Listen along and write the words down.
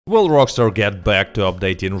Will Rockstar get back to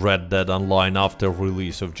updating Red Dead Online after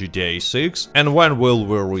release of GTA 6? And when will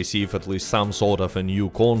we receive at least some sort of a new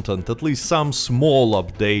content, at least some small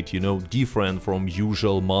update, different from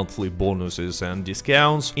usual monthly bonuses and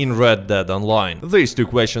discounts in Red Dead Online? These two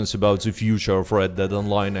questions about the future of Red Dead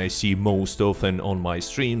Online I see most often on my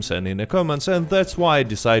streams and in the comments, and that's why I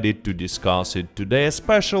decided to discuss it today,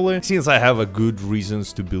 especially since I have a good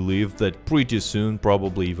reasons to believe that pretty soon,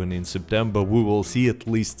 probably even in September, we will see at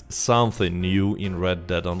least something new in Red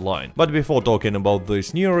Dead Online. But before talking about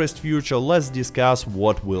this nearest future, let's discuss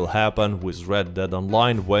what will happen with Red Dead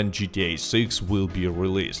Online when GTA 6 will be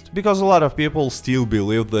released. Because a lot of people still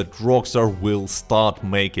believe that Rockstar will start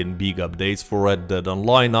making big updates for Red Dead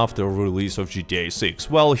Online after release of GTA 6.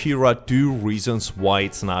 Well, here are two reasons why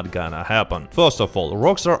it's not gonna happen. First of all,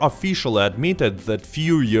 Rockstar officially admitted that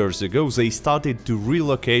few years ago they started to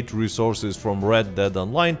relocate resources from Red Dead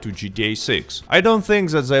Online to GTA 6. I don't think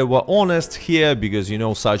that they were honest here, because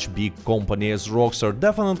such big company as Rockstar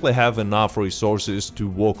definitely have enough resources to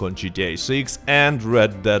work on GTA 6 and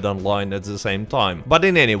Red Dead Online at the same time. But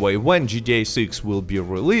in any way, when GTA 6 will be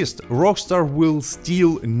released, Rockstar will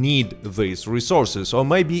still need these resources, or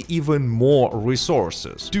maybe even more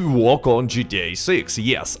resources, to work on GTA 6,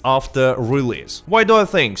 yes, after release. Why do I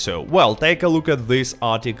think so? Well, take a look at this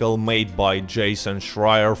article made by Jason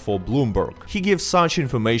Schreier for Bloomberg. He gives such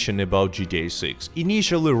information about GTA 6.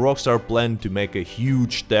 Initially, Rockstar planned to make a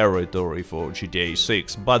huge territory for GTA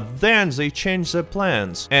 6, but then they changed their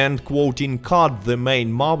plans and, quoting, cut the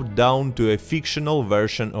main map down to a fictional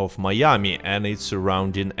version of Miami and its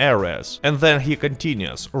surrounding areas. And then he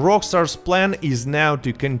continues, Rockstar's plan is now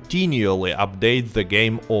to continually update the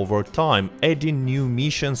game over time, adding new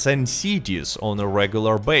missions and cities on a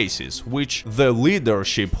regular basis, which the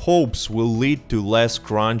leadership hopes will lead to less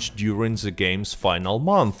crunch during the game's final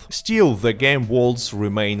month. Still, the game worlds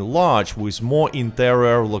remain large, with more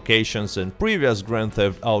interior locations than previous Grand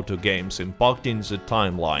Theft Auto games, impacting the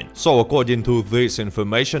timeline. So according to this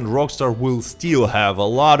information, Rockstar will still have a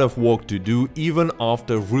lot of work to do even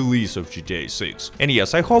after release of GTA 6. And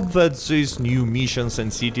yes, I hope that these new missions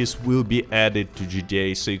and cities will be added to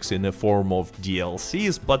GTA 6 in the form of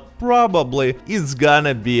DLCs, but probably it's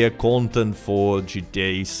gonna be a content for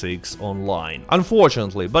GTA 6 Online.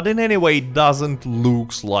 Unfortunately, but in any way it doesn't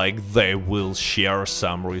look like they will share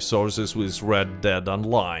some resources with Red Dead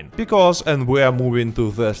Online. Because, and we are moving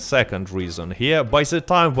to the second reason here, by the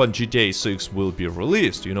time when GTA 6 will be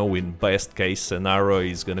released, in best case scenario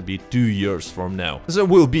it's gonna be 2 years from now, there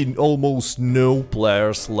will be almost no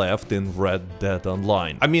players left in Red Dead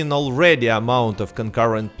Online. I mean, already amount of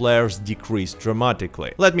concurrent players decreased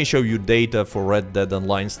dramatically. Let me show you data for Red Dead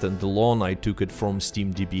Online standalone. I took it from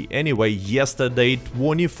SteamDB. Anyway, yesterday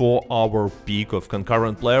 24-hour peak of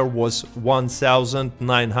concurrent player was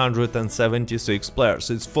 1976 players.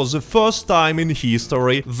 It's for the first time in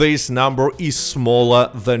history this number is smaller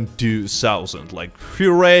than 2000. Like,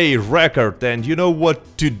 hooray, record. And you know what?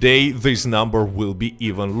 Today this number will be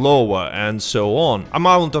even lower, and so on.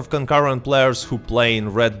 Amount of concurrent players who play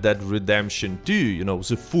in Red Dead Redemption 2,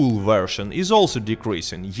 the full version, is also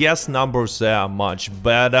decreasing. Yes, numbers there are much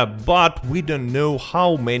better, but we don't know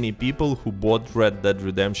how many people who bought Red Dead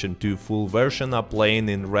Redemption 2 full version are playing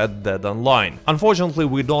in Red Dead Online. Unfortunately,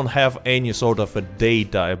 we don't have any sort of a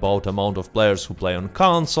data about amount of players who play on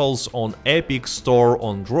consoles, on Epic Store,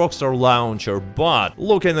 on Rockstar Launcher, but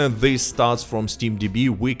looking at these stats from SteamDB,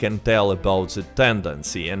 we can tell about the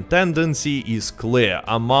tendency, and tendency is clear.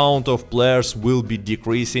 Amount of players will be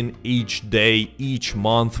decreasing each day, each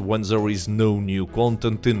month when there is no new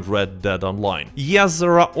content in Red Dead Online. Yes,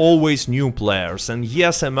 there are always new players, and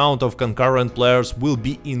yes, amount of concurrent players will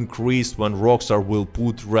be increased when Rockstar will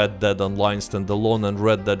put Red Dead Online standalone and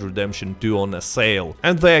Red Dead Redemption 2 on a sale,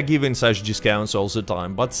 and they are giving such discounts all the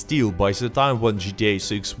time, but still, by the time when GTA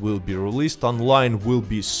 6 will be released, online will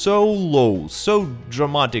be so low, so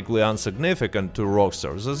dramatically insignificant to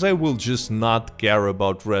Rockstar that they will just not care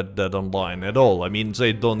about Red Dead Online at all. I mean,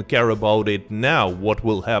 they don't care about it now, what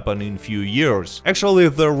will happen in few years. Actually,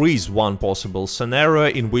 there is one possible scenario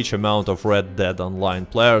in which amount of Red Dead Online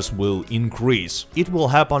players will increase. It will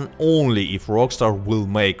happen only if Rockstar will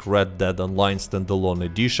make Red Dead Online standalone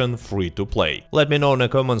edition free to play. Let me know in the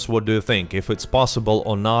comments what do you think, if it's possible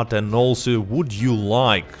or not, and also would you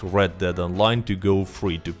like Red Dead Online to go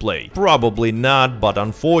free to play? Probably not, but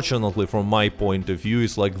unfortunately from my point of view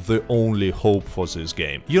it's like the only hope for this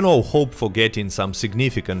game. Hope for getting some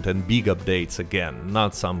significant and big updates again,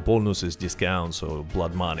 not some bonuses, discounts or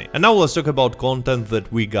blood money. And now let's talk about content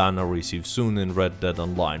that we gonna receive soon in Red Dead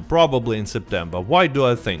Online, probably in September. Why do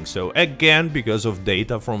I think so? Again, because of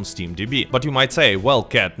data from SteamDB. But you might might say, well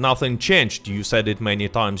Cat, nothing changed, you said it many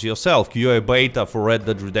times yourself, QA beta for Red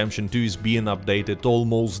Dead Redemption 2 is being updated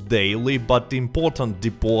almost daily, but the important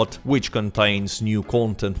depot, which contains new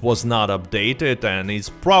content, was not updated and it's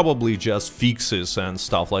probably just fixes and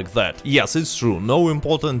stuff like that. Yes, it's true, no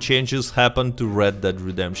important changes happened to Red Dead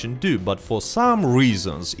Redemption 2, but for some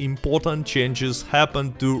reasons important changes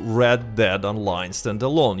happened to Red Dead Online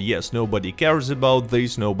standalone. Yes, nobody cares about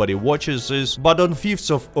this, nobody watches this, but on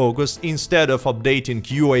 5th of August, instead of updating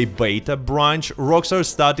QA beta branch, Rockstar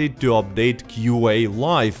started to update QA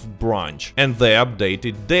live branch, and they update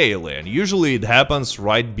it daily, and usually it happens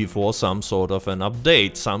right before some sort of an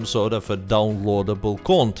update, some sort of a downloadable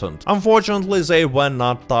content. Unfortunately, they were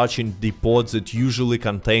not touching depots that usually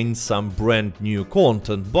contain some brand new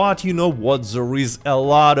content, but you know what, there is a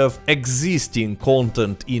lot of existing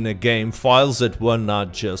content in a game files that were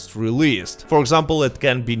not just released. For example, it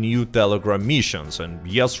can be new Telegram missions, and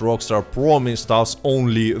yes, Rockstar promised us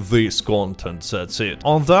only this content, that's it.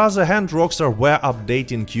 On the other hand, Rockstar were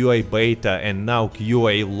updating QA beta and now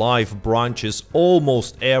QA live branches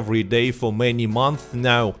almost every day for many months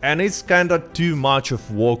now, and it's kinda too much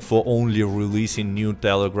of work for only releasing new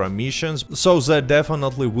Telegram missions, so there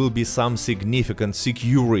definitely will be some significant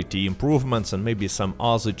security improvements and maybe some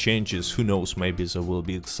other changes, who knows, maybe there will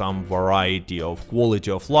be some variety of quality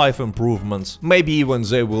of life improvements, maybe even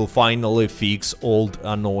they will finally fix old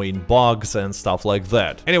annoying bugs and stuff like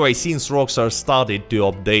that. Anyway, since Rockstar started to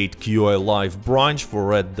update QA live branch for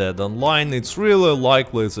Red Dead Online, it's really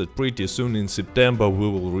likely that pretty soon in September we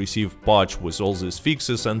will receive patch with all these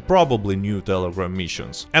fixes and probably new Telegram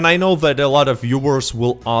missions. And I know that a lot of viewers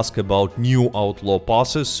will ask about new Outlaw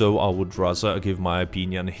passes, so I would rather give my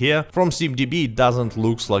opinion here. From SteamDB it doesn't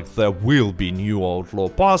look like there will be new Outlaw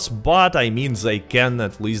Pass, but I mean they can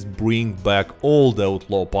at least bring back old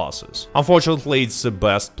Outlaw passes. Unfortunately, it's the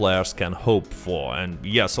best players can hope for, and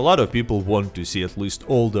yes, a lot of people want to see at least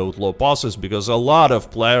old Outlaw passes because a lot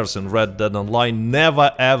of players in Red Dead Online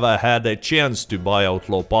never ever had a chance to buy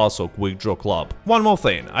Outlaw Pass or Quick Draw Club. One more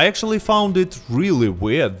thing, I actually found it really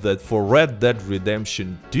weird that for Red Dead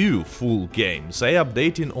Redemption 2 full game they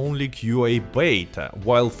updating only QA beta,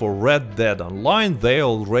 while for Red Dead Online they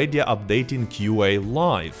already updating QA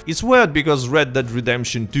live. It's weird because Red Dead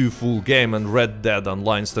Redemption 2 full game and Red Dead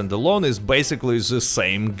Online standalone is basically the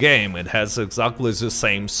same game, it has exactly the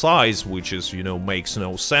same size, which is, you know, makes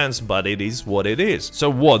no sense, but it is what it is. So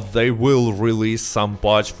what, they will release some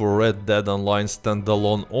patch for Red Dead Online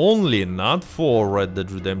standalone only, not for Red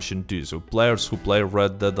Dead Redemption 2, so players who play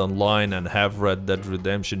Red Dead Online and have Red Dead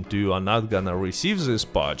Redemption 2 are not gonna receive this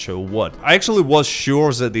patch or what? I actually was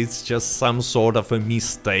sure that it's just some sort of a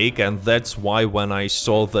mistake, and that's why when I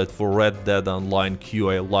saw that for Red Dead Online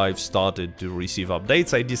QA Live started to receive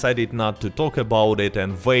updates, I decided not to talk about it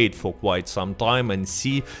and wait for quite some time and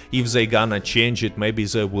see if they gonna change it. Maybe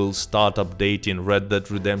they will start updating Red Dead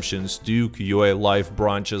Redemption 2 QA Live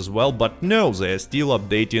branch as well, but no, they are still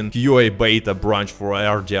updating QA beta branch for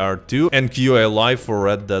RDR2 and QA Live for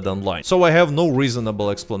Red Dead Online. So I have no reasonable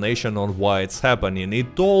explanation on why it's happening.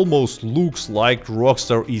 It almost looks like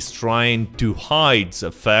Rockstar is trying to hide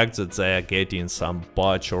the fact that they are getting some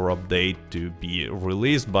patch or update to be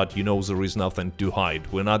released, but you know there is nothing to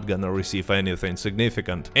hide, we're not gonna receive anything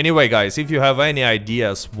significant. Anyway guys, if you have any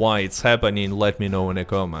ideas why it's happening, let me know in the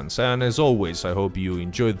comments, and as always I hope you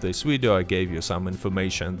enjoyed this video, I gave you some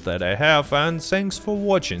information that I have, and thanks for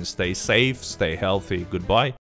watching, stay safe, stay healthy, goodbye.